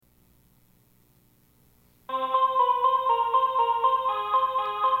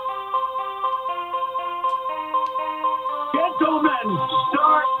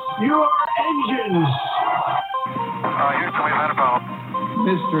your engines. Houston, we've had a problem.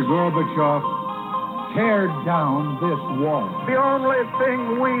 Mr. Gorbachev, tear down this wall. The only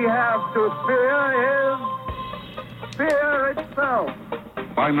thing we have to fear is fear itself.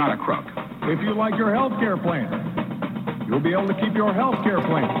 I'm not a crook. If you like your health care plan, you'll be able to keep your health care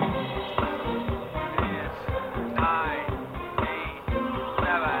plan. 9, 8,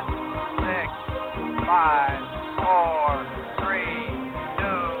 7, 6, 5, 4, 3,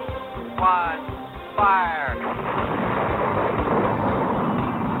 2, 1, fire.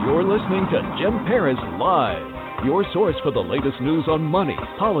 You're listening to Jim Paris Live, your source for the latest news on money,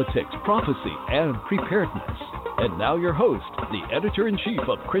 politics, prophecy, and preparedness. And now your host, the editor-in-chief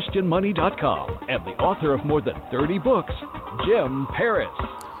of ChristianMoney.com and the author of more than 30 books, Jim Paris.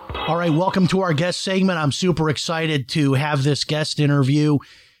 All right, welcome to our guest segment. I'm super excited to have this guest interview.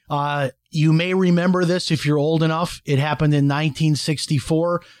 You may remember this if you're old enough. It happened in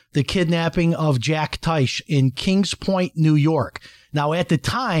 1964, the kidnapping of Jack Teich in Kings Point, New York. Now, at the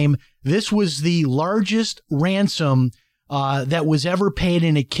time, this was the largest ransom that was ever paid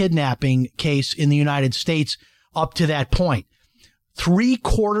in a kidnapping case in the United States up to that point.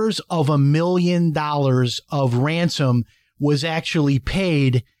 $750,000 of ransom was actually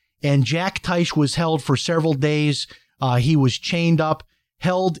paid, and Jack Teich was held for several days. He was chained up,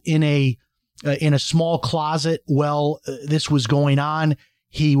 held in a small closet while this was going on.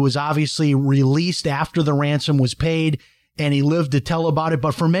 He was obviously released after the ransom was paid, and he lived to tell about it.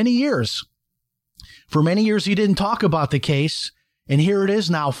 But for many years, he didn't talk about the case. And here it is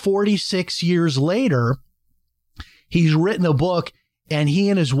now, 46 years later. He's written a book, and he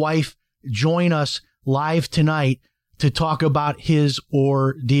and his wife join us live tonight to talk about his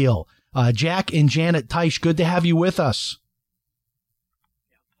ordeal. Jack and Janet Teich, good to have you with us.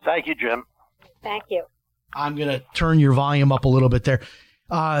 Thank you, Jim. Thank you. I'm going to turn your volume up a little bit there.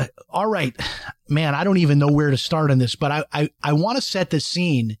 All right, man, I don't even know where to start on this, but I want to set the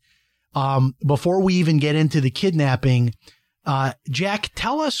scene before we even get into the kidnapping. Jack,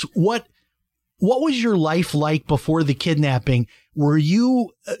 tell us what was your life like before the kidnapping?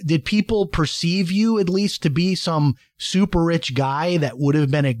 Did people perceive you at least to be some super rich guy that would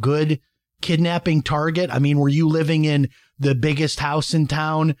have been a good kidnapping target? I mean, were you living in the biggest house in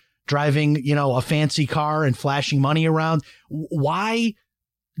town, driving, a fancy car and flashing money around? Why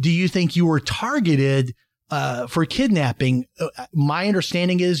do you think you were targeted for kidnapping? My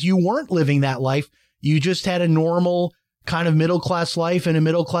understanding is you weren't living that life. You just had a normal kind of middle-class life in a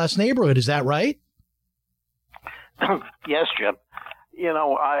middle-class neighborhood. Is that right? Yes, Jim.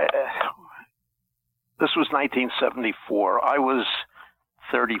 This was 1974. I was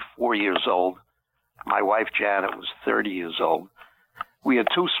 34 years old. My wife, Janet, was 30 years old. We had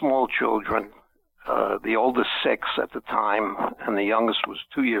two small children, the oldest 6 at the time, and the youngest was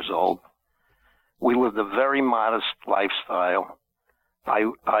 2 years old. We lived a very modest lifestyle. I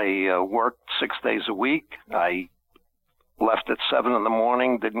worked 6 days a week. I left at 7 in the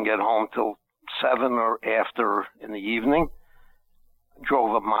morning, didn't get home till 7 or after in the evening.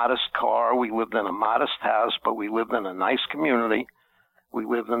 Drove a modest car. We lived in a modest house, but we lived in a nice community. We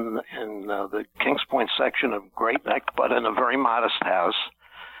lived in the Kings Point section of Great Neck, but in a very modest house.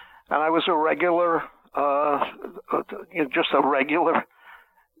 And I was a regular, just a regular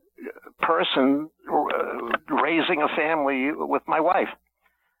person raising a family with my wife,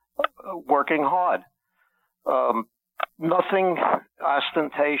 working hard. Nothing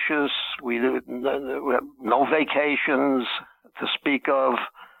ostentatious. We did no vacations to speak of,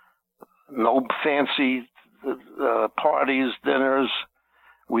 no fancy parties, dinners.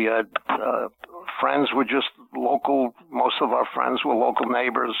 We had friends were just local. Most of our friends were local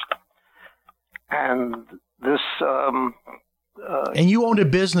neighbors. And this... and you owned a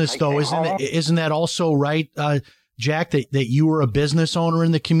business, though, isn't that also right, Jack, that you were a business owner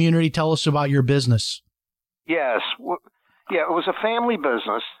in the community? Tell us about your business. Yes. Yeah, it was a family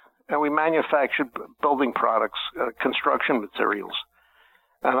business, and we manufactured building products, construction materials.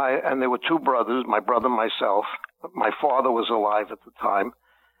 And there were 2 brothers, my brother and myself. My father was alive at the time.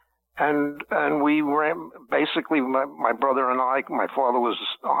 And we ran, basically, my brother and I, my father was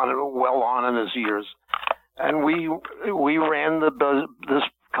well on in his years. And we ran this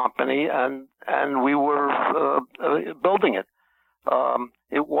company, and we were building it.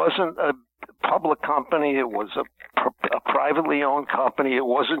 It wasn't a public company. It was a privately owned company. It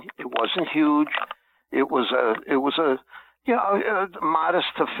wasn't huge. It was a modest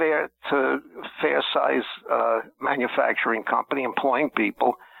to fair size manufacturing company employing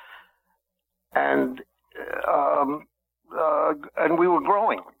people, and we were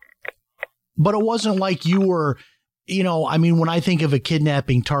growing. But it wasn't like you were I mean, when I think of a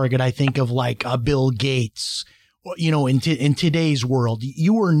kidnapping target, I think of like a Bill Gates, in today's world.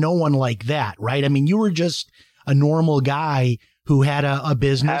 You were no one like that, right? I mean, you were just a normal guy who had a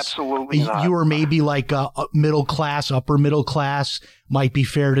business. Absolutely not. You were maybe like a middle class, upper middle class, might be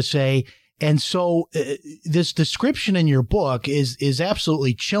fair to say. And so this description in your book is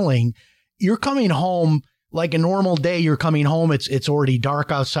absolutely chilling. You're coming home like a normal day. You're coming home. It's already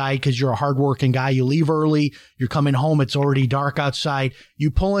dark outside because you're a hardworking guy. You leave early. You're coming home. It's already dark outside.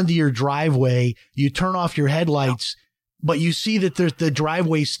 You pull into your driveway. You turn off your headlights, but you see that the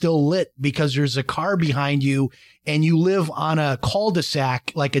driveway's still lit because there's a car behind you, and you live on a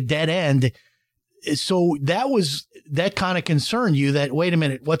cul-de-sac, like a dead end. So that kind of concerned you that, wait a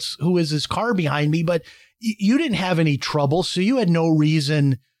minute, who is this car behind me? But you didn't have any trouble. So you had no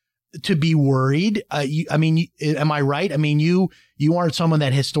reason to be worried. Am I right? I mean, you aren't someone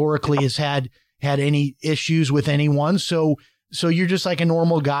that historically has had any issues with anyone. So you're just like a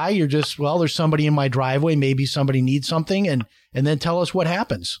normal guy. You're just, well, there's somebody in my driveway. Maybe somebody needs something. And then tell us what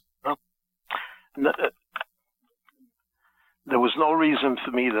happens. There was no reason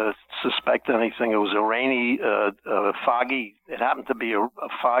for me to suspect anything. It was a rainy, foggy, it happened to be a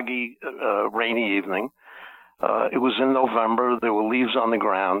foggy, rainy evening. It was in November. There were leaves on the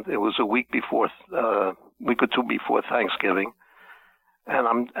ground. It was a week or two before Thanksgiving.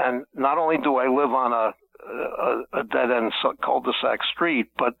 And not only do I live on a dead-end cul-de-sac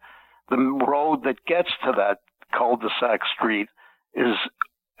street, but the road that gets to that cul-de-sac street is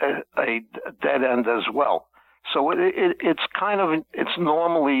a dead end as well. So it's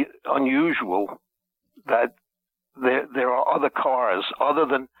normally unusual that there are other cars other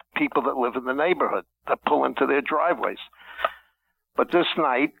than people that live in the neighborhood that pull into their driveways. But this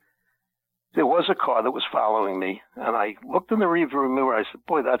night, there was a car that was following me, and I looked in the rearview mirror. I said,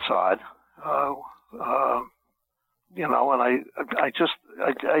 "Boy, that's odd." And I just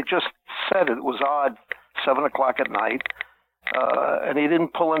said it was odd. 7:00 at night, and he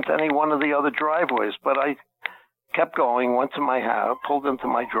didn't pull into any one of the other driveways. But I kept going, went to my house, pulled into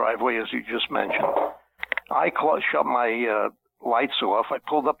my driveway, as you just mentioned. I shut my lights off. I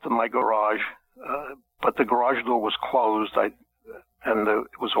pulled up to my garage, but the garage door was closed. It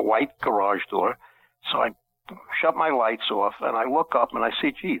was a white garage door. So I shut my lights off, and I look up, and I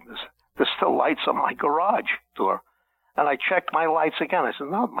see, gee, there's still lights on my garage door. And I checked my lights again. I said,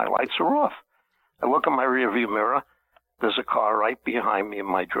 no, my lights are off. I look in my rearview mirror. There's a car right behind me in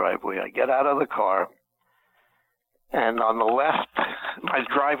my driveway. I get out of the car. And on the left,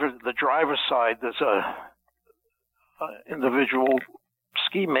 the driver's side, there's a individual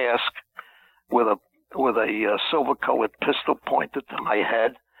ski mask with a silver-colored pistol pointed to my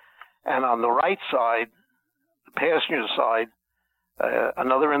head. And on the right side, the passenger side,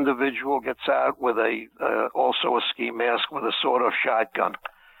 another individual gets out with also a ski mask with a sawed-off shotgun.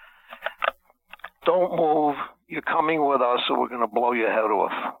 Don't move. You're coming with us, or we're going to blow your head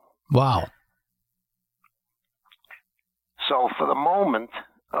off. Wow. So for the moment,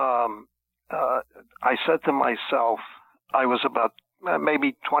 I said to myself, I was about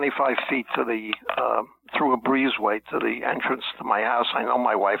maybe 25 feet through a breezeway to the entrance to my house. I know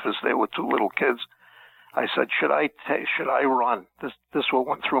my wife is there with two little kids. I said, should I run? This what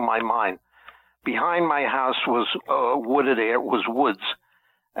went through my mind. Behind my house was wooded area, was woods,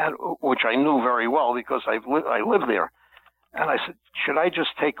 which I knew very well because I lived there. And I said, should I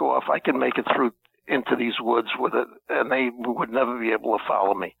just take off? I can make it through into these woods with it, and they would never be able to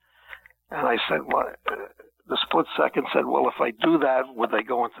follow me. And I said, well, the split second said, well, if I do that, would they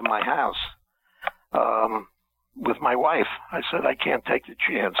go into my house with my wife? I said, I can't take the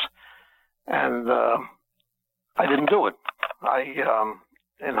chance. And I didn't do it.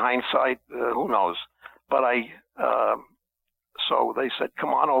 In hindsight, who knows? But so they said, come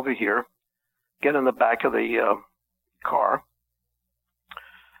on over here, get in the back of the car.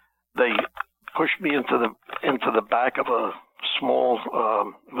 They pushed me into the back of a small,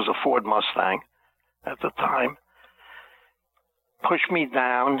 it was a Ford Mustang at the time. Pushed me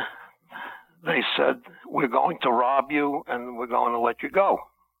down. They said, we're going to rob you and we're going to let you go.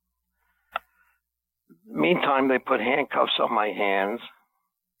 Meantime, they put handcuffs on my hands,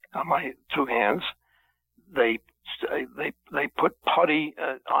 on my two hands. They put putty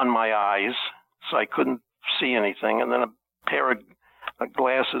on my eyes so I couldn't see anything, and then a pair of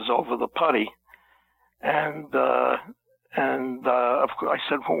glasses over the putty. And of course, I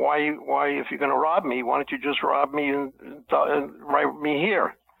said, well, why, if you're going to rob me, why don't you just rob me and write me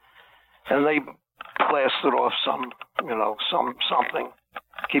here? And they blasted off something.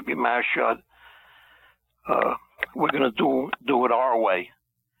 Keep your mouth shut. We're going to do it our way,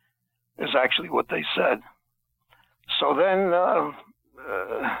 is actually what they said. So then the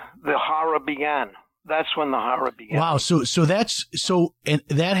horror began. That's when the horror began. Wow. And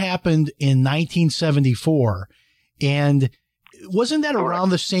that happened in 1974. And wasn't that around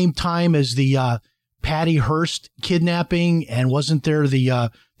the same time as the Patty Hearst kidnapping? And wasn't there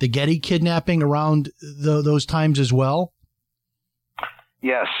the Getty kidnapping around those times as well?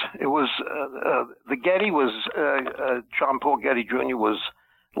 Yes, it was. The Getty was John Paul Getty Jr. was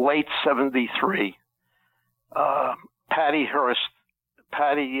late 73. Patty Hearst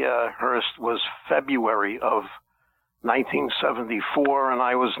was February of 1974, and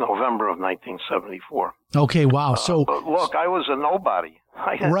I was November of 1974. Okay, wow. So look, I was a nobody.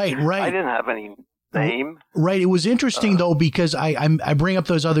 Right. I didn't have any name. Right. It was interesting though, because I bring up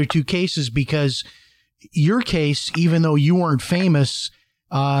those other two cases because your case, even though you weren't famous,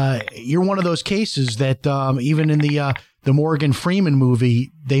 you're one of those cases that even in the Morgan Freeman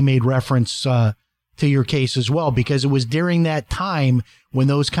movie, they made reference to your case as well, because it was during that time when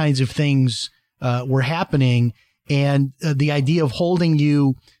those kinds of things were happening, and the idea of holding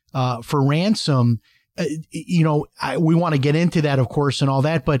you for ransom. We want to get into that, of course, and all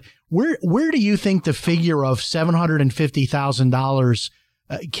that, but where do you think the figure of $750,000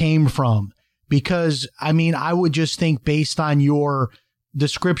 came from? Because, I mean, I would just think, based on your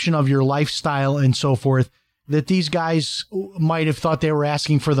description of your lifestyle and so forth, that these guys might have thought they were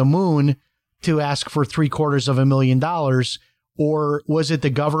asking for the moon to ask for $750,000, or was it the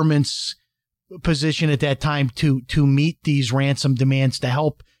government's position at that time to meet these ransom demands to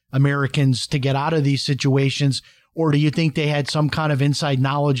help Americans to get out of these situations? Or do you think they had some kind of inside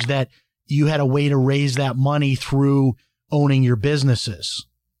knowledge that you had a way to raise that money through owning your businesses?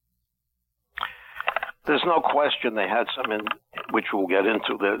 There's no question they had some, which we'll get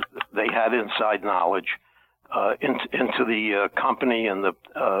into. They had inside knowledge into the company, and the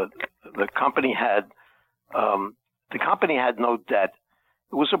company had no debt.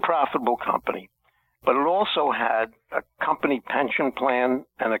 It was a profitable company, but it also had a company pension plan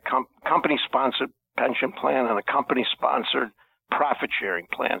and a company-sponsored pension plan and a company-sponsored profit-sharing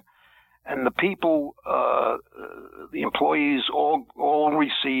plan. And the people, the employees, all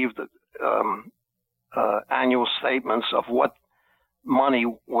received annual statements of what money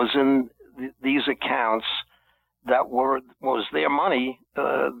was in these accounts that was their money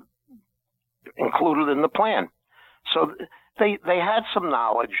included in the plan. So they had some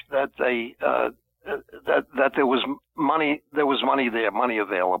knowledge that that there was money there, money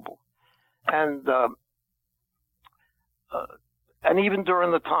available, and even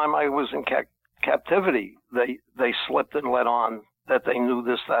during the time I was in captivity, they slipped and let on that they knew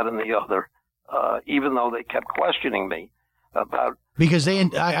this, that, and the other, even though they kept questioning me about. Because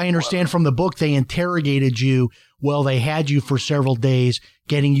I understand from the book, they interrogated you. Well, they had you for several days,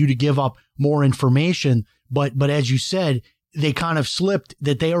 getting you to give up more information. But as you said, they kind of slipped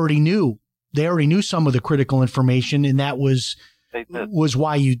that they already knew. They already knew some of the critical information, and that was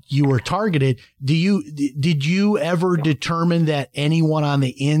why you were targeted. Did you ever determine that anyone on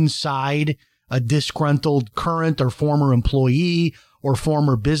the inside, a disgruntled current or former employee or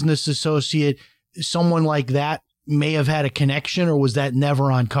former business associate, someone like that may have had a connection, or was that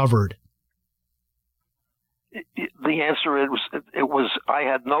never uncovered? The answer is it was. I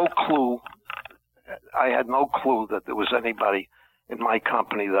had no clue. I had no clue that there was anybody in my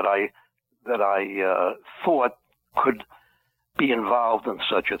company that I thought could be involved in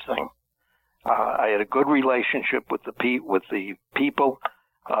such a thing. I had a good relationship with the people.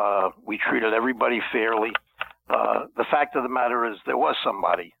 We treated everybody fairly. The fact of the matter is, there was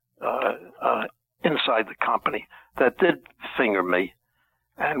somebody inside the company that did finger me,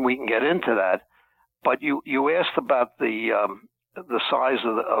 and we can get into that. But you asked about the size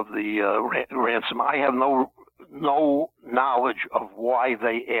of the ransom. I have no knowledge of why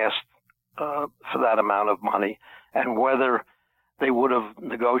they asked for that amount of money, and whether they would have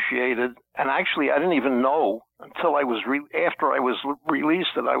negotiated. And actually, I didn't even know until after I was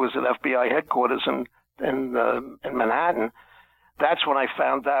released that I was at FBI headquarters in Manhattan. That's when I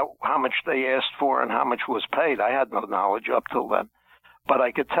found out how much they asked for and how much was paid. I had no knowledge up till then. But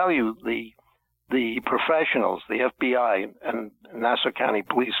I could tell you the professionals, the FBI and Nassau County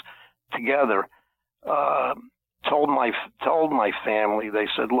Police together, told my family, they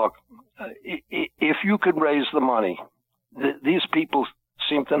said, look, if you could raise the money, these people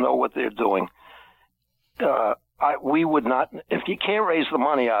seem to know what they're doing. We would not, if you can't raise the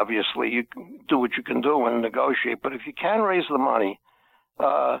money, obviously, you can do what you can do and negotiate. But if you can raise the money,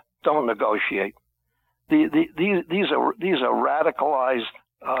 don't negotiate. These are radicalized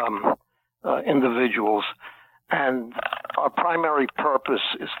individuals, and our primary purpose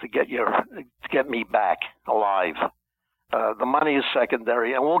is to get me back alive. The money is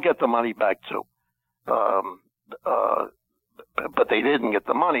secondary, and we'll get the money back too. But they didn't get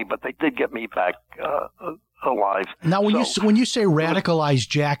the money, but they did get me back alive. Now, when you say radicalized,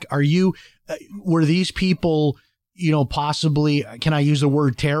 Jack, were these people, possibly, can I use the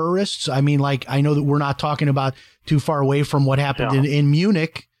word terrorists? I mean, like, I know that we're not talking about too far away from what happened in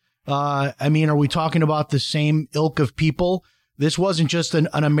Munich. I mean, are we talking about the same ilk of people? This wasn't just an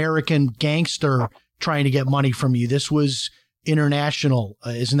American gangster trying to get money from you. This was international.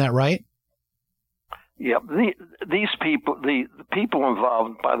 Isn't that right? Yeah. These people, the people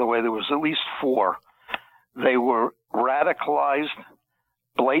involved, by the way, there was at least 4. They were radicalized,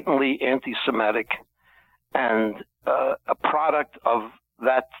 blatantly anti-Semitic, and a product of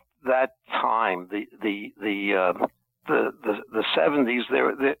that time, the 70s.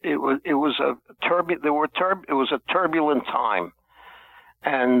 It was a turbulent time,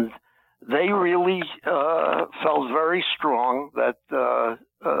 and they really felt very strong that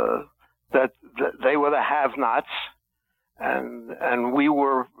they were the have-nots, and we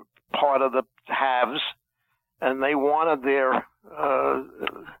were part of the haves, and they wanted their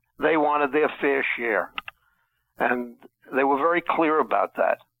fair share, and they were very clear about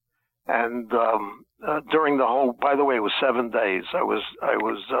that. And during the whole, by the way, it was 7 days. I was,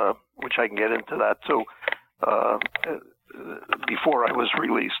 which I can get into that too, before I was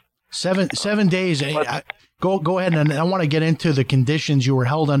released. 7 days. Go ahead, and I want to get into the conditions you were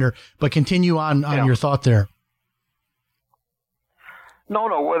held under, but continue on your thought there. No.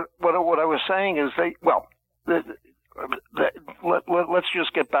 What I was saying is let's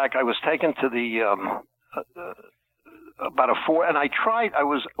just get back. I was taken to the about a 4, and I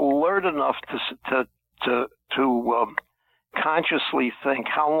was alert enough to consciously think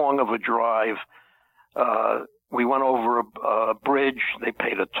how long of a drive. We went over a bridge. They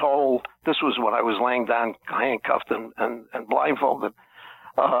paid a toll. This was when I was laying down handcuffed and blindfolded.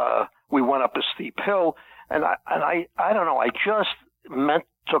 We went up a steep hill, and I don't know. I just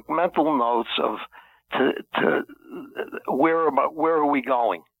took mental notes of to where are we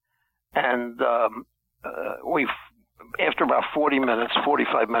going, and after about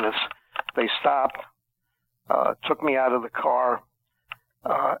 45 minutes, they stopped, took me out of the car.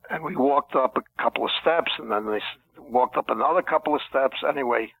 And we walked up a couple of steps, and then they walked up another couple of steps.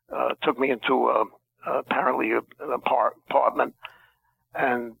 Anyway, took me into apparently an apartment,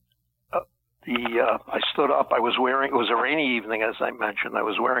 and I stood up. It was a rainy evening, as I mentioned. I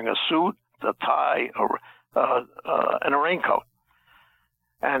was wearing a suit, a tie, and a raincoat.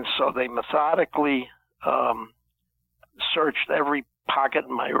 And so they methodically searched every pocket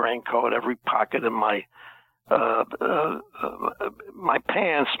in my raincoat, every pocket in my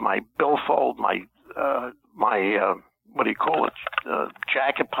pants, my billfold, my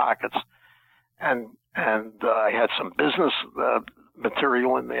jacket pockets, and I had some business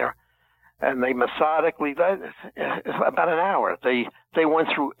material in there, and they methodically, about an hour, they went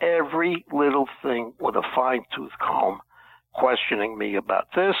through every little thing with a fine-tooth comb, questioning me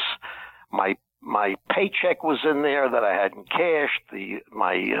about this. My paycheck was in there that I hadn't cashed.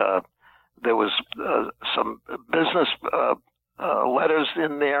 There was some business letters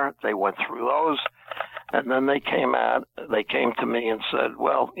in there. They went through those, and then they came to me and said,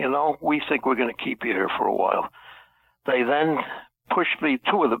 well, we think we're going to keep you here for a while. They then pushed me,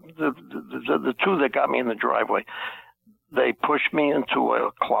 the two that got me in the driveway, they pushed me into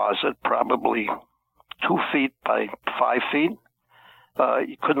a closet, probably 2 feet by 5 feet.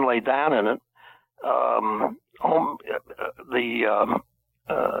 You couldn't lay down in it.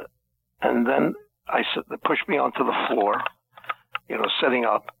 And then they pushed me onto the floor, sitting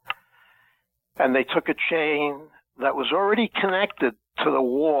up. And they took a chain that was already connected to the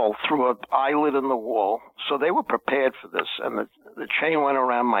wall through an eyelet in the wall. So they were prepared for this. And the chain went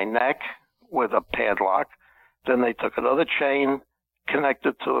around my neck with a padlock. Then they took another chain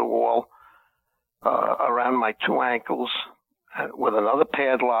connected to the wall around my 2 ankles with another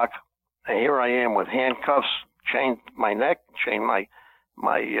padlock. And here I am with handcuffs, chained my neck, chained my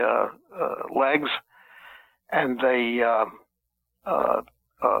legs, and they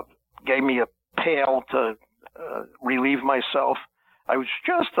gave me a pail to relieve myself. I was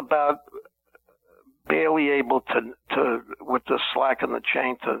just about barely able to with the slack in the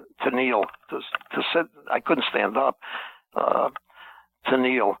chain to kneel, to sit. I couldn't stand up to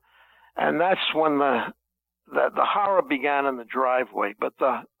kneel, and that's when the horror began in the driveway. But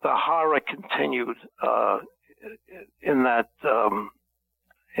the horror continued in that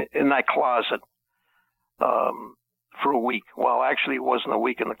closet for a week. Well, actually, it wasn't a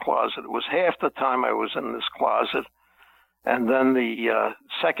week in the closet. It was half the time I was in this closet, And then the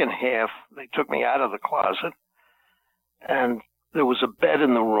second half, they took me out of the closet, and there was a bed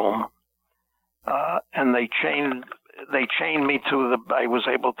in the room, and they chained me to I was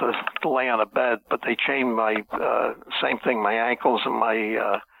able to lay on a bed, but they chained my same thing, my ankles and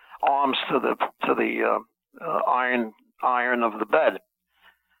my arms to the iron of the bed.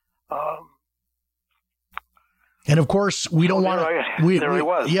 And of course, we don't want to. We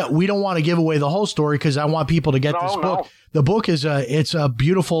don't want to give away the whole story because I want people to get this book. No. The book it's a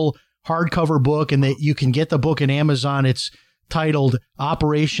beautiful hardcover book, and you can get the book in Amazon. It's titled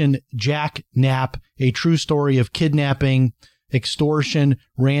Operation Jacknap: A True Story of Kidnapping, Extortion,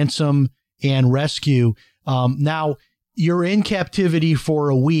 Ransom, and Rescue. Now you're in captivity for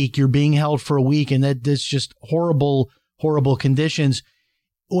a week. You're being held for a week, and that's just horrible conditions.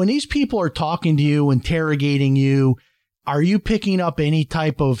 When these people are talking to you, interrogating you, are you picking up any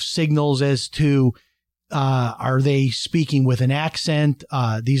type of signals as to are they speaking with an accent?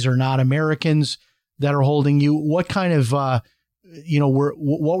 These are not Americans that are holding you. What kind of,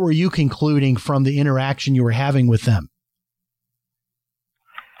 what were you concluding from the interaction you were having with them?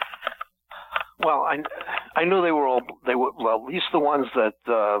 Well, I knew they were at least the ones that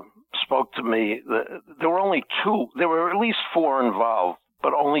spoke to me. There were only two. There were at least four involved,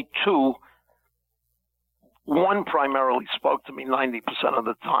 but only two. One primarily spoke to me 90% of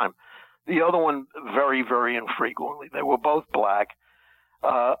the time. The other one very, very infrequently. They were both black.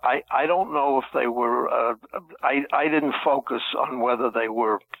 I don't know if they were. I didn't focus on whether they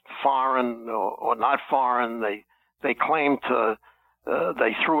were foreign or not foreign. They claimed to.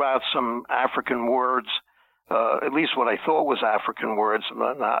 They threw out some African words, at least what I thought was African words.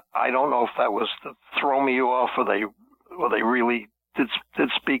 I don't know if that was to throw me off, or they really did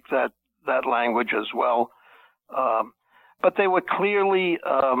speak that language as well. But they were clearly,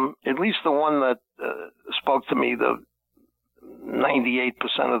 at least the one that spoke to me the 98%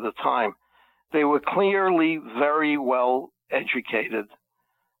 of the time, they were clearly very well educated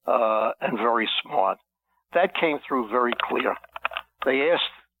and very smart. That came through very clear. They asked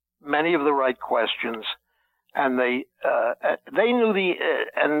many of the right questions, and they knew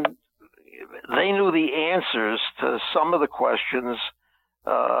the answers to some of the questions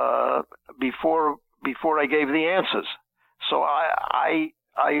before I gave the answers. So I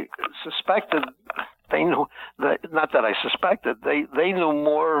suspected they knew that. Not that I suspected, they knew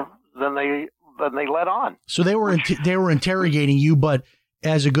more than they let on. So they were interrogating you, but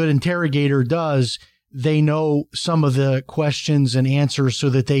as a good interrogator does, they know some of the questions and answers so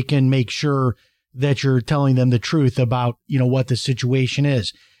that they can make sure that you're telling them the truth about, what the situation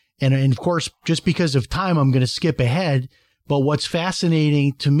is. And of course, just because of time, I'm going to skip ahead. But what's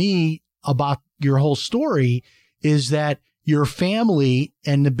fascinating to me about your whole story is that your family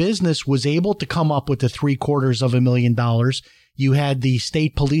and the business was able to come up with the $750,000. You had the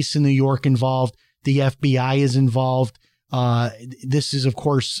state police in New York involved. The FBI is involved. This is, of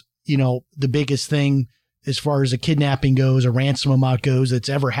course, the biggest thing as far as a kidnapping goes, a ransom amount goes, that's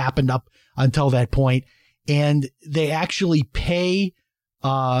ever happened up until that point. And they actually pay,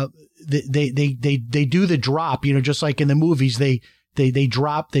 they do the drop, just like in the movies, they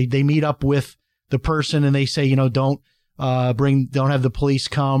drop, they meet up with the person and they say, don't have the police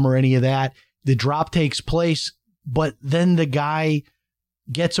come or any of that. The drop takes place, but then the guy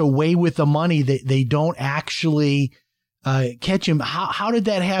gets away with the money. They don't actually catch him. How did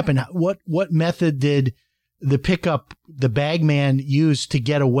that happen? What method did the bagman use to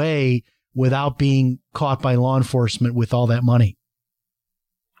get away without being caught by law enforcement with all that money?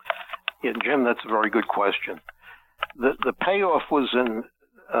 Yeah, Jim, that's a very good question. The payoff was in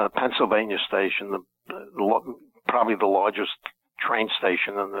Pennsylvania Station, probably the largest train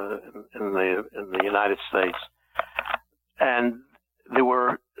station in the United States. And there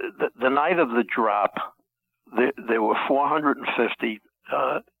were the night of the drop. There were 450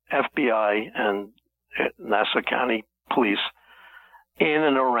 FBI and Nassau County police in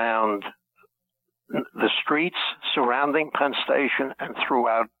and around the streets surrounding Penn Station and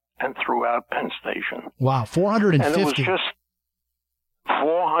throughout Penn Station. Wow, 450. And it was just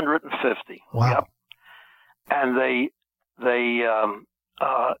 450. Wow. Yep. And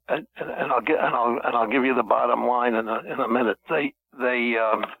I'll give you the bottom line in a minute.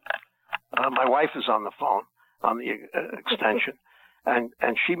 My wife is on the phone on the extension, and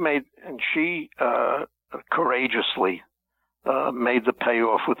she courageously made the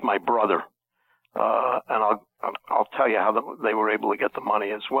payoff with my brother, and I'll tell you how they were able to get the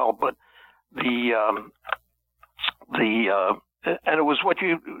money as well. But and it was what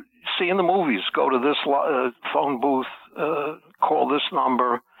you see in the movies: go to this phone booth, call this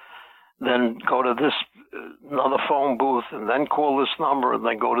number. then go to this another phone booth, and then call this number, and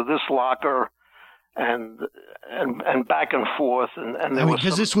then go to this locker, and back and forth. And there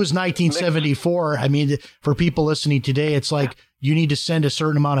because this was 1974. I mean, for people listening today, it's like you need to send a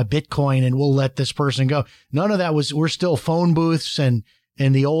certain amount of Bitcoin, and we'll let this person go. None of that was. We're still phone booths and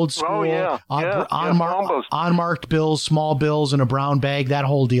the old school unmarked bills, small bills, and a brown bag. That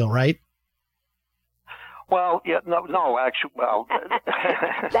whole deal, right? Well, no, actually, well,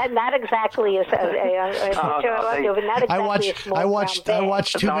 not exactly as I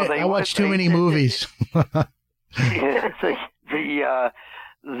watched too many movies.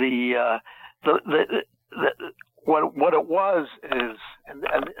 What it was is, and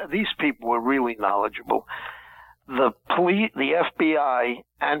these people were really knowledgeable. The FBI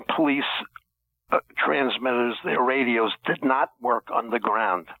and police transmitters, their radios, did not work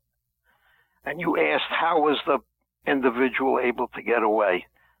underground. And you asked, how was the individual able to get away?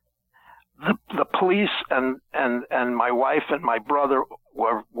 The police and my wife and my brother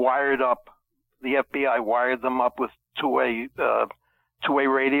were wired up. The FBI wired them up with two-way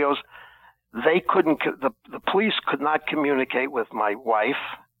radios. They couldn't. The police could not communicate with my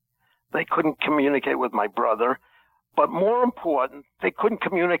wife. They couldn't communicate with my brother. But more important, they couldn't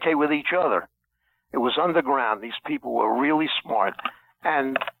communicate with each other. It was underground. These people were really smart,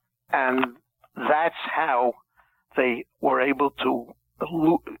 and that's how they were able to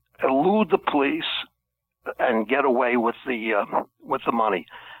elude the police and get away with the money.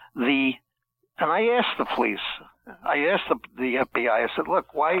 And I asked the police, I asked the FBI, I said,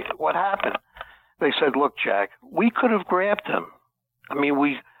 look, what happened? They said, look, Jack, we could have grabbed him. I mean,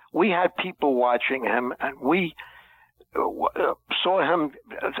 we had people watching him, and we saw him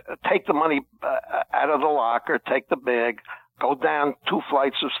take the money out of the locker, take the bag, go down 2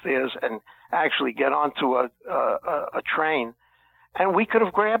 flights of stairs, and actually get onto a train, and we could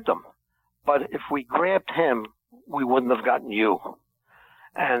have grabbed him. But if we grabbed him, we wouldn't have gotten you.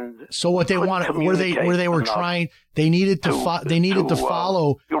 And so what they wanted, they needed to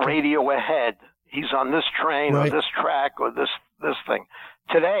follow radio ahead. He's on this train, right, or this track, or this thing.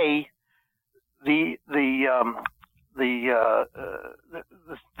 Today, the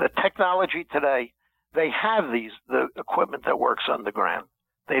technology today, they have the equipment that works underground.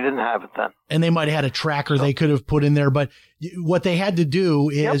 They didn't have it then. And they might have had a tracker they could have put in there. But what they had to do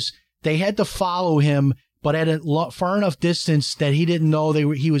is they had to follow him, but at a far enough distance that he didn't know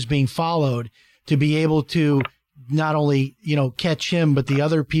he was being followed, to be able to not only, catch him, but the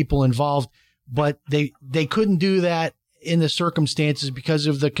other people involved. But they couldn't do that in the circumstances because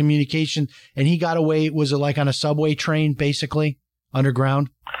of the communication. And he got away. Was it like on a subway train, basically, underground?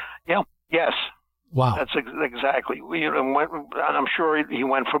 Yeah. Yes. Wow. That's exactly. And I'm sure he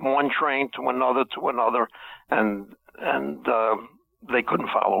went from one train to another, and they couldn't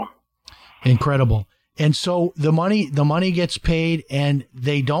follow him. Incredible. And so the money gets paid, and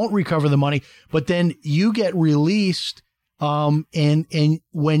they don't recover the money, but then you get released. And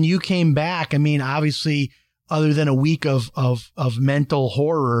when you came back, I mean, obviously, other than a week of mental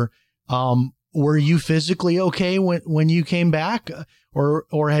horror, were you physically okay when you came back,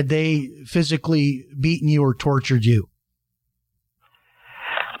 or had they physically beaten you or tortured you?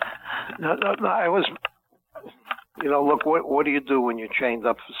 No, I was, look, what do you do when you're chained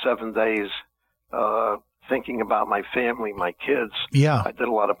up for 7 days, thinking about my family, my kids? Yeah. I did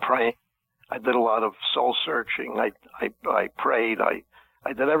a lot of praying. I did a lot of soul searching. I prayed. I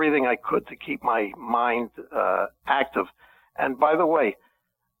did everything I could to keep my mind active. And by the way,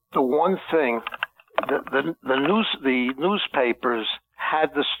 the one thing, the newspapers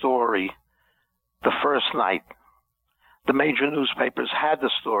had the story the first night. The major newspapers had the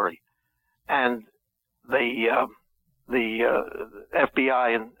story, and the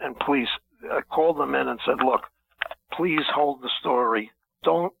FBI and police called them in and said, "Look, please hold the story.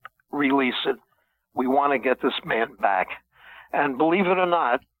 Don't release it. We want to get this man back." And believe it or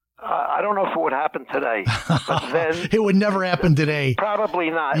not, I don't know if it would happen today, but then it would never happen today. Probably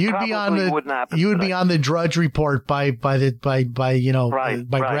not. You'd be on the Drudge Report by breakfast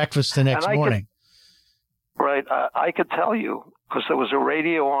the next morning. I could tell you, because there was a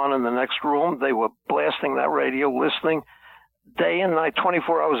radio on in the next room. They were blasting that radio, listening day and night,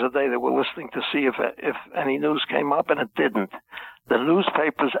 24 hours a day. They were listening to see if any news came up, and it didn't. The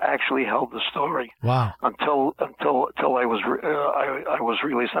newspapers actually held the story. Wow! Until I was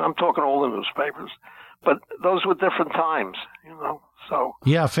released, and I'm talking all the newspapers, but those were different times, So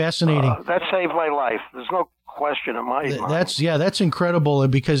yeah, fascinating. That saved my life. There's no question in my mind. That's incredible,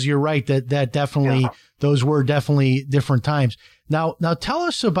 because you're right that definitely those were definitely different times. Now tell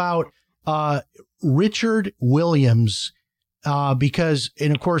us about Richard Williams because,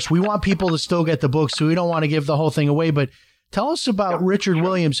 and of course, we want people to still get the book, so we don't want to give the whole thing away. But tell us about Richard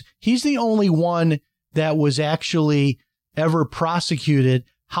Williams. He's the only one that was actually ever prosecuted.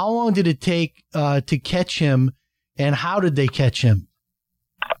 How long did it take to catch him, and how did they catch him?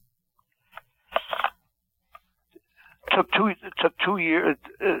 Took 2 years,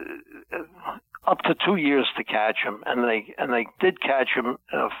 up to 2 years to catch him, and they did catch him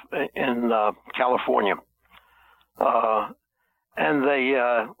in California. And they,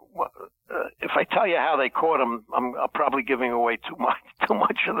 if I tell you how they caught him, I'm probably giving away too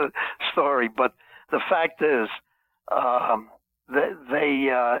much of the story. But the fact is,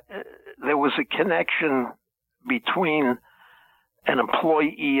 there was a connection between an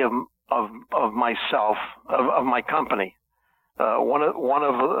employee of myself, of my company, one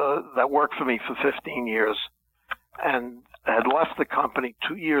of that worked for me for 15 years, and had left the company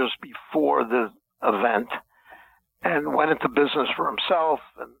 2 years before the event, and went into business for himself,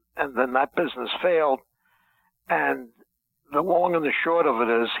 and then that business failed. And the long and the short of it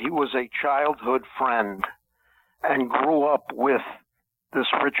is, he was a childhood friend and grew up with this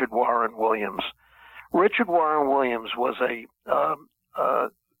Richard Warren Williams. Richard Warren Williams was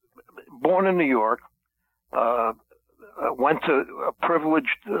born in New York, went to a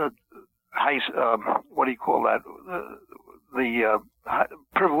privileged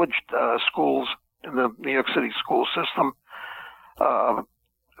privileged schools in the New York City school system,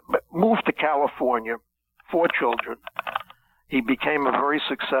 moved to California, 4 children. He became a very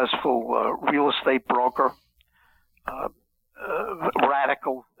successful real estate broker, as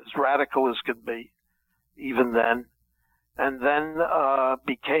radical as could be, even then. And then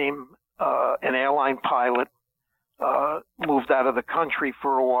became an airline pilot, moved out of the country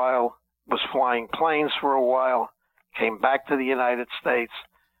for a while, was flying planes for a while, came back to the United States,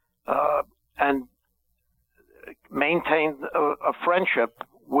 and maintained a friendship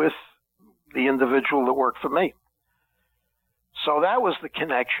with the individual that worked for me. So that was the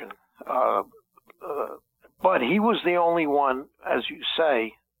connection. But he was the only one, as you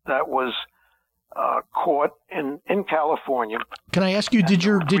say, that was caught in California. Can I ask you, did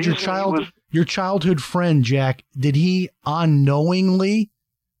your childhood friend, Jack, did he unknowingly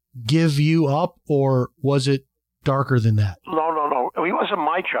give you up, or was it darker than that? No. He wasn't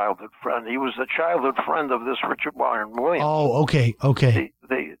my childhood friend. He was the childhood friend of this Richard Warren Williams. Oh, okay.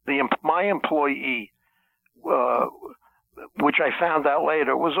 My employee, which I found out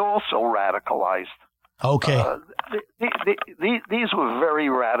later, was also radicalized. Okay. These were very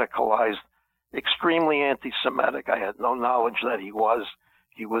radicalized, extremely anti-Semitic. I had no knowledge that he was.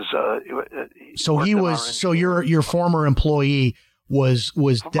 So your former employee was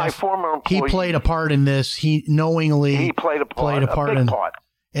my former employee. He played a part in this. He knowingly played a big part.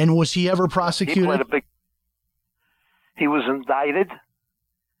 And was he ever prosecuted? He was indicted.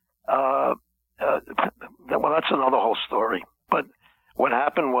 Well, that's another whole story. But what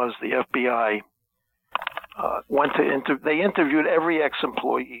happened was the FBI went to they interviewed every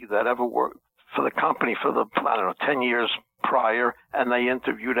ex-employee that ever worked for the company for 10 years prior, and they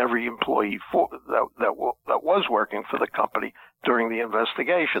interviewed every employee that was working for the company during the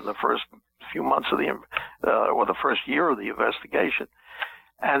investigation, the first few months of or the first year of the investigation.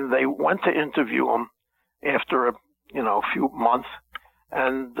 And they went to interview him after a few months,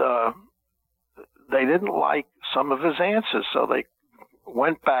 and they didn't like some of his answers, so they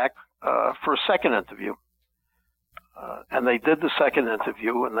went back for a second interview. And they did the second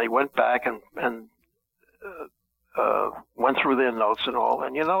interview, and they went back and went through their notes and all.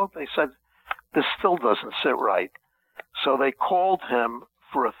 And, they said, this still doesn't sit right. So they called him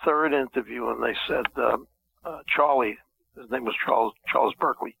for a third interview, and they said, Charlie, his name was Charles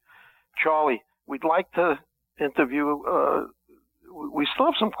Berkeley. Charlie, we'd like to interview, we still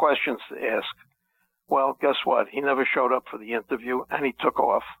have some questions to ask. Well, guess what? He never showed up for the interview, and he took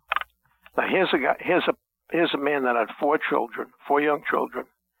off. Now, here's a man that had 4 young children.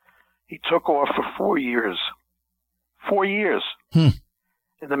 He took off for 4 years. 4 years. In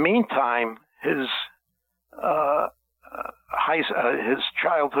the meantime, his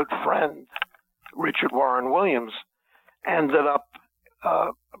childhood friend, Richard Warren Williams, ended up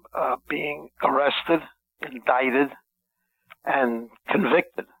being arrested, indicted, and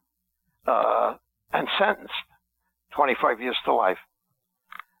convicted, and sentenced 25 years to life.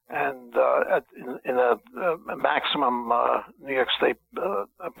 And in a maximum New York State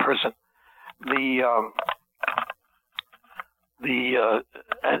prison,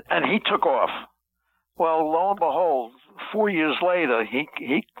 and he took off. Well, lo and behold, 4 years later, he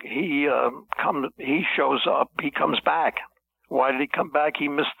shows up. He comes back. Why did he come back? He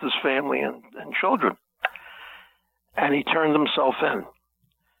missed his family and children. and he turned himself in.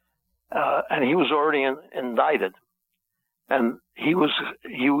 And he was already indicted, and he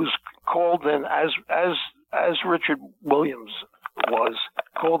was called in as Richard Williams was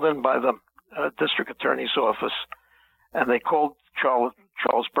called in by the district attorney's office, and they called Charles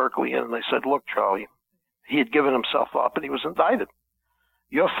Berkeley in, and they said, "Look, Charlie, he had given himself up, and he was indicted.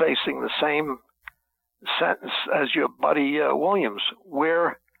 You're facing the same sentence as your buddy Williams.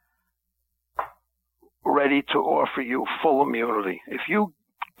 We're ready to offer you full immunity. If you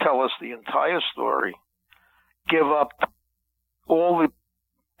tell us the entire story, give up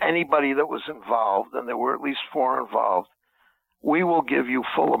anybody that was involved, and there were at least 4 involved, we will give you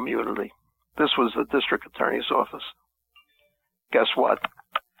full immunity." This was the district attorney's office. Guess what?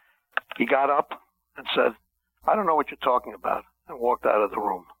 He got up and said, "I don't know what you're talking about," and walked out of the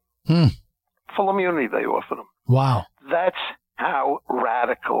room. Full immunity they offered him. Wow. That's how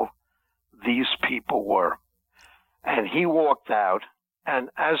radical these people were. And he walked out, and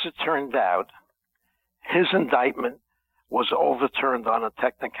as it turned out, his indictment was overturned on a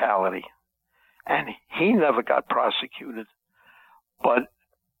technicality, and he never got prosecuted. But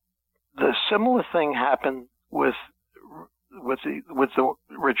the similar thing happened with the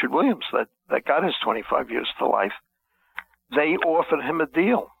Richard Williams that got his 25 years to life. They offered him a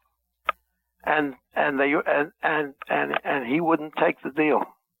deal, and he wouldn't take the deal,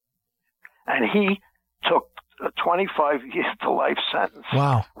 and he took a 25 year to life sentence.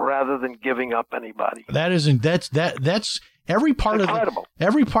 Wow. Rather than giving up anybody. That's every part incredible.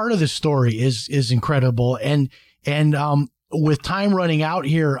 Every part of the story is incredible. And with time running out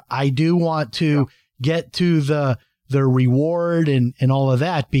here, I do want to get to the reward and all of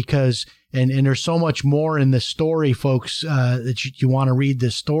that, because and there's so much more in the story, folks, that you want to read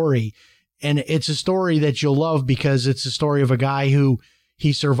this story. And it's a story that you'll love, because it's a story of a guy who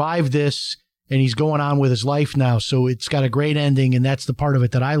he survived this, and he's going on with his life now. So it's got a great ending, and that's the part of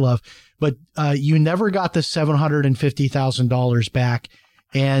it that I love. But you never got the $750,000 back,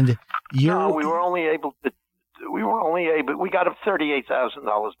 and we were only able. We got him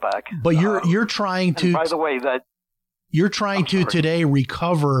 $38,000 back. But you're trying to. By the way, you're trying to today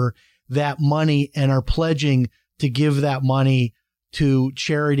recover that money, and are pledging to give that money to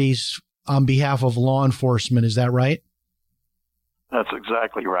charities on behalf of law enforcement. Is that right? That's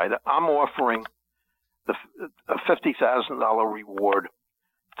exactly right. I'm offering a $50,000 reward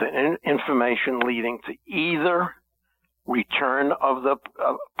to information leading to either return of the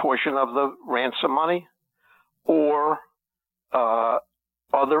portion of the ransom money, or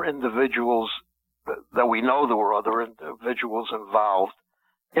other individuals that we know there were other individuals involved,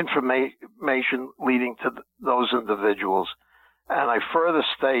 information leading to those individuals. And I further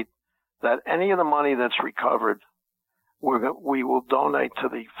state that any of the money that's recovered, we will donate to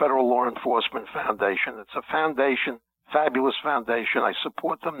the Federal Law Enforcement Foundation. It's a foundation, fabulous foundation. I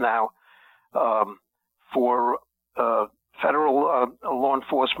support them now for federal law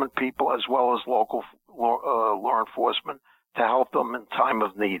enforcement people as well as local law enforcement to help them in time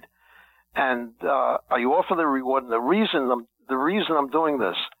of need. And I offer the reward. And the reason I'm doing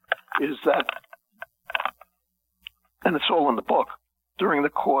this is that, and it's all in the book, during the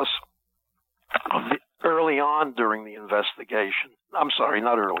course of early on during the investigation. I'm sorry,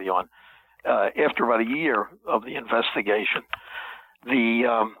 not early on. After about a year of the investigation,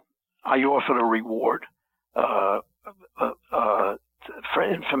 I offered a reward for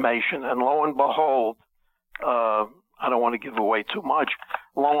information, and lo and behold, I don't want to give away too much.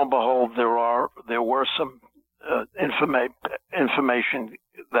 Lo and behold, there were some information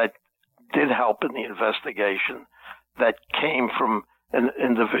that did help in the investigation that came from an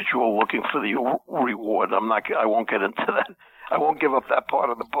individual looking for the reward. I won't get into that. I won't give up that part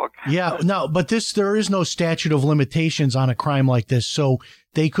of the book. Yeah, no, but there is no statute of limitations on a crime like this, so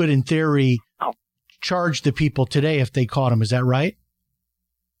they could, in theory, charge the people today if they caught them. Is that right?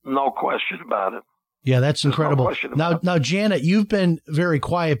 No question about it. Yeah, that's incredible. No now, Janet, you've been very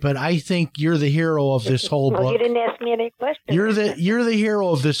quiet, but I think you're the hero of this whole book. You didn't ask me any questions. You're the hero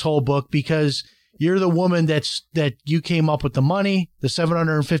of this whole book, because you're the woman that you came up with the money, the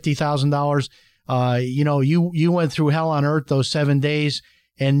 $750,000. You went through hell on earth those 7 days,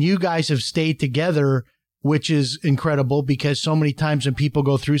 and you guys have stayed together, which is incredible, because so many times when people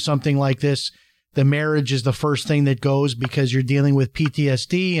go through something like this, the marriage is the first thing that goes, because you're dealing with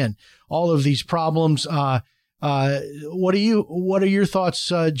PTSD and all of these problems. What are your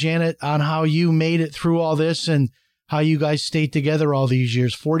thoughts, Janet, on how you made it through all this and how you guys stayed together all these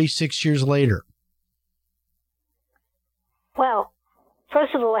years, 46 years later? Well,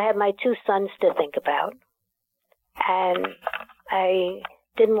 first of all, I had my 2 sons to think about, and I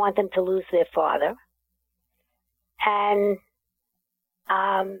didn't want them to lose their father. And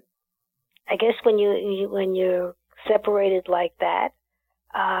I guess when you're separated like that,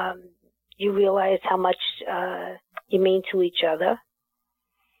 you realize how much you mean to each other.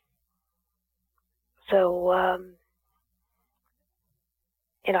 So,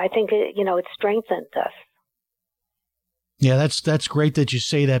 I think it strengthened us. Yeah, that's great that you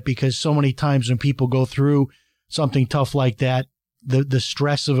say that, because so many times when people go through something tough like that, the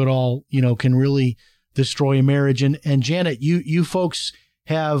stress of it all, can really destroy a marriage. And Janet, you folks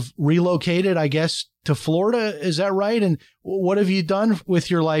have relocated, I guess, to Florida. Is that right? And what have you done with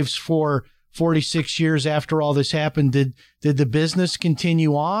your lives for 46 years after all this happened? Did the business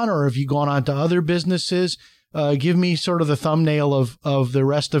continue on, or have you gone on to other businesses? Give me sort of the thumbnail of the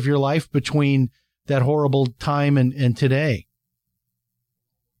rest of your life between that horrible time and today.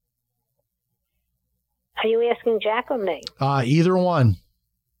 Are you asking Jack or me? Either one.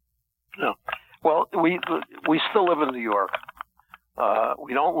 No. Well, we still live in New York.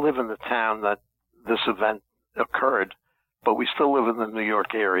 We don't live in the town that this event occurred, but we still live in the New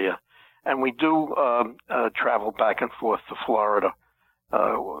York area. And we do travel back and forth to Florida.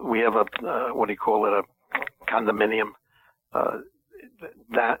 We have a condominium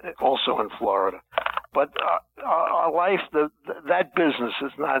that also in Florida. But our life, that business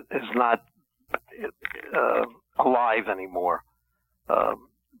is not alive anymore.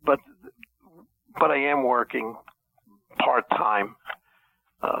 But I am working part-time.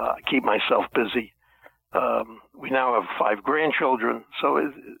 I keep myself busy. We now have 5 grandchildren,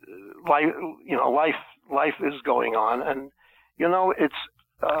 so life is going on, and it's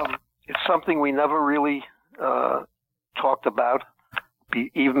something we never really talked about,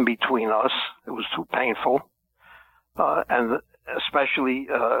 even between us. It was too painful, and especially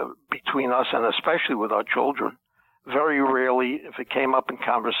between us, and especially with our children. Very rarely, if it came up in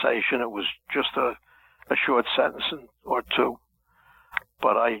conversation, it was just a short sentence or two.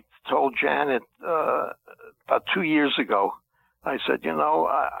 But I told Janet about 2 years ago, I said,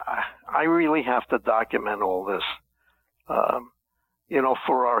 I really have to document all this,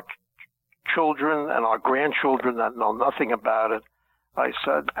 for our children and our grandchildren that know nothing about it. I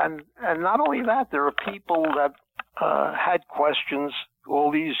said, and not only that, there are people that had questions all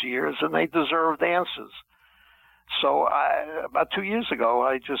these years, and they deserved answers. So about 2 years ago,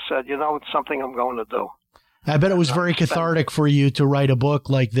 I just said, it's something I'm going to do. I bet it was very cathartic for you to write a book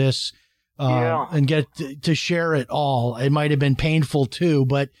like this and get to share it all. It might have been painful too,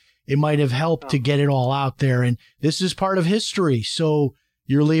 but it might have helped to get it all out there. And this is part of history. So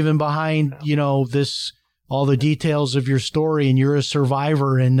you're leaving behind, all the details of your story, and you're a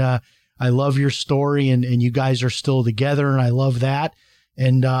survivor. And I love your story, and you guys are still together, and I love that.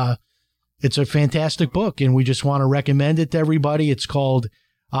 And it's a fantastic book, and we just want to recommend it to everybody. It's called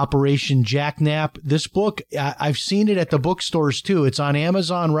Operation Jacknap. This book, I've seen it at the bookstores too. It's on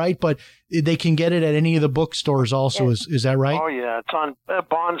Amazon, right? But they can get it at any of the bookstores also. Yes. Is that right? Oh, yeah. It's on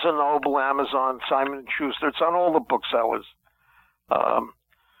Barnes & Noble, Amazon, Simon & Schuster. It's on all the booksellers.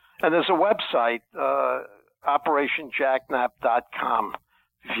 And there's a website, operationjacknap.com.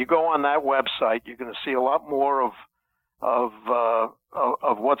 If you go on that website, you're going to see a lot more of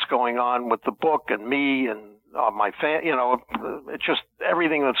what's going on with the book and me and my fan. It's just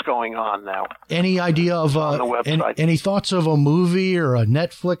everything that's going on now. Any idea of any thoughts of a movie or a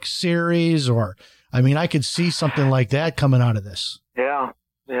Netflix series, or I could see something like that coming out of this. Yeah.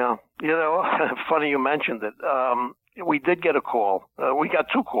 Funny you mentioned it. We did get a call. We got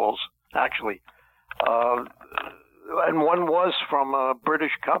 2 calls actually. And one was from a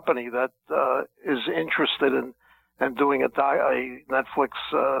British company that is interested in doing a Netflix,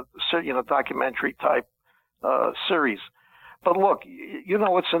 documentary type series. But look,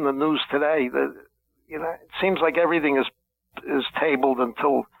 what's in the news today? That it seems like everything is tabled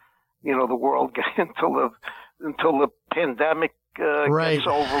until the world until the pandemic gets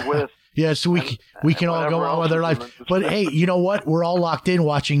over with. Yeah, so we can all go on with our life. But hey, you know what? We're all locked in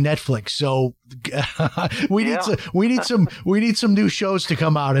watching Netflix, so we need some new shows to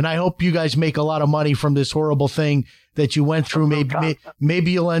come out. And I hope you guys make a lot of money from this horrible thing that you went through.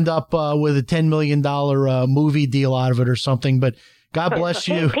 Maybe you'll end up with a $10 million movie deal out of it or something. But God bless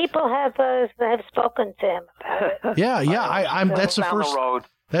you. People have spoken to him about it. Yeah. I'm. That's the first.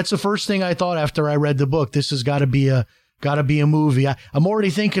 That's the first thing I thought after I read the book. This has got to be a movie. I'm already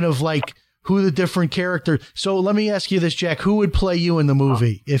thinking of who the different characters. So let me ask you this, Jack. Who would play you in the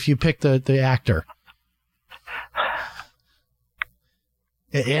movie if you picked the actor?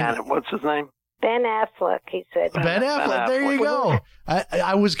 And what's his name? Ben Affleck, he said. Ben Affleck, there you go.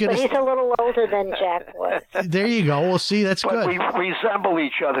 I was going to... But he's a little older than Jack was. There you go. Well, see, that's but good. We resemble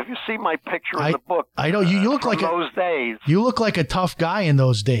each other. If you see my picture in the book, I know you look like those days. You look like a tough guy in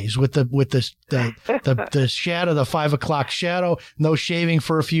those days with the shadow, the 5 o'clock shadow, no shaving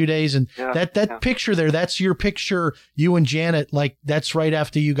for a few days, and that picture there. That's your picture. You and Janet, like that's right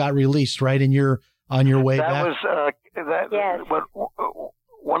after you got released, right? And you're on your way back. Yes.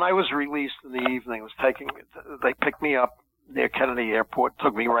 When I was released in the evening, they picked me up near Kennedy Airport,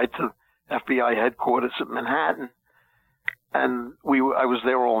 took me right to FBI headquarters at Manhattan, and I was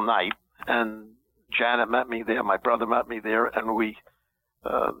there all night. And Janet met me there, my brother met me there, and we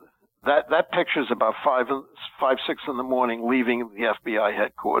that picture's about 6 in the morning, leaving the FBI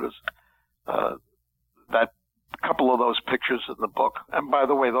headquarters. That couple of those pictures in the book, and by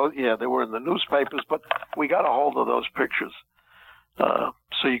the way, they were in the newspapers, but we got a hold of those pictures.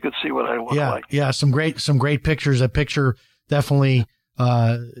 So you could see what I look like. Yeah, some great pictures. That picture definitely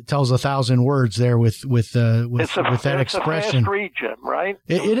tells 1,000 words there with that expression. It's a fast read, Jim, right?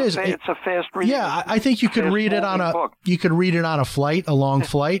 It is. It's a fast read. Yeah, I think you could read it on a flight, a long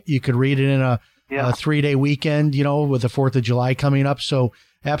flight. You could read it in a 3-day weekend, with the 4th of July coming up. So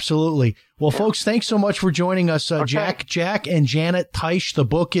absolutely. Well, folks, thanks so much for joining us, okay. Jack and Janet Teich. The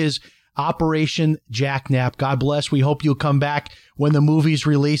book is Operation Jacknap. God bless. We hope you'll come back when the movie's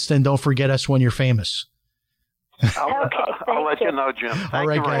released, and don't forget us when you're famous. I'll let you know, Jim. All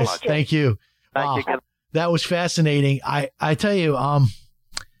right, guys. Much. Thank you. Thank you. That was fascinating. I tell you,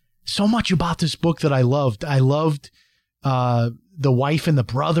 so much about this book that I loved. I loved the wife and the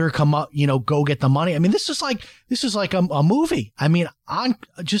brother come up, go get the money. I mean, this is like a movie. I mean,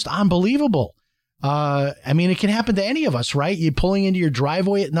 just unbelievable. I mean, it can happen to any of us, right? You're pulling into your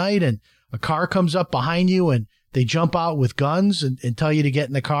driveway at night and a car comes up behind you and they jump out with guns and tell you to get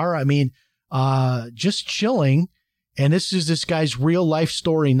in the car. I mean, just chilling. And this is this guy's real life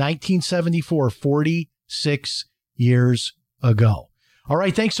story, 1974, 46 years ago. All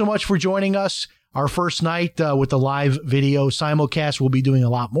right. Thanks so much for joining us. Our first night with the live video simulcast. We'll be doing a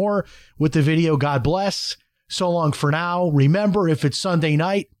lot more with the video. God bless. So long for now. Remember, if it's Sunday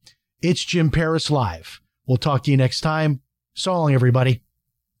night, it's Jim Paris Live. We'll talk to you next time. So long, everybody.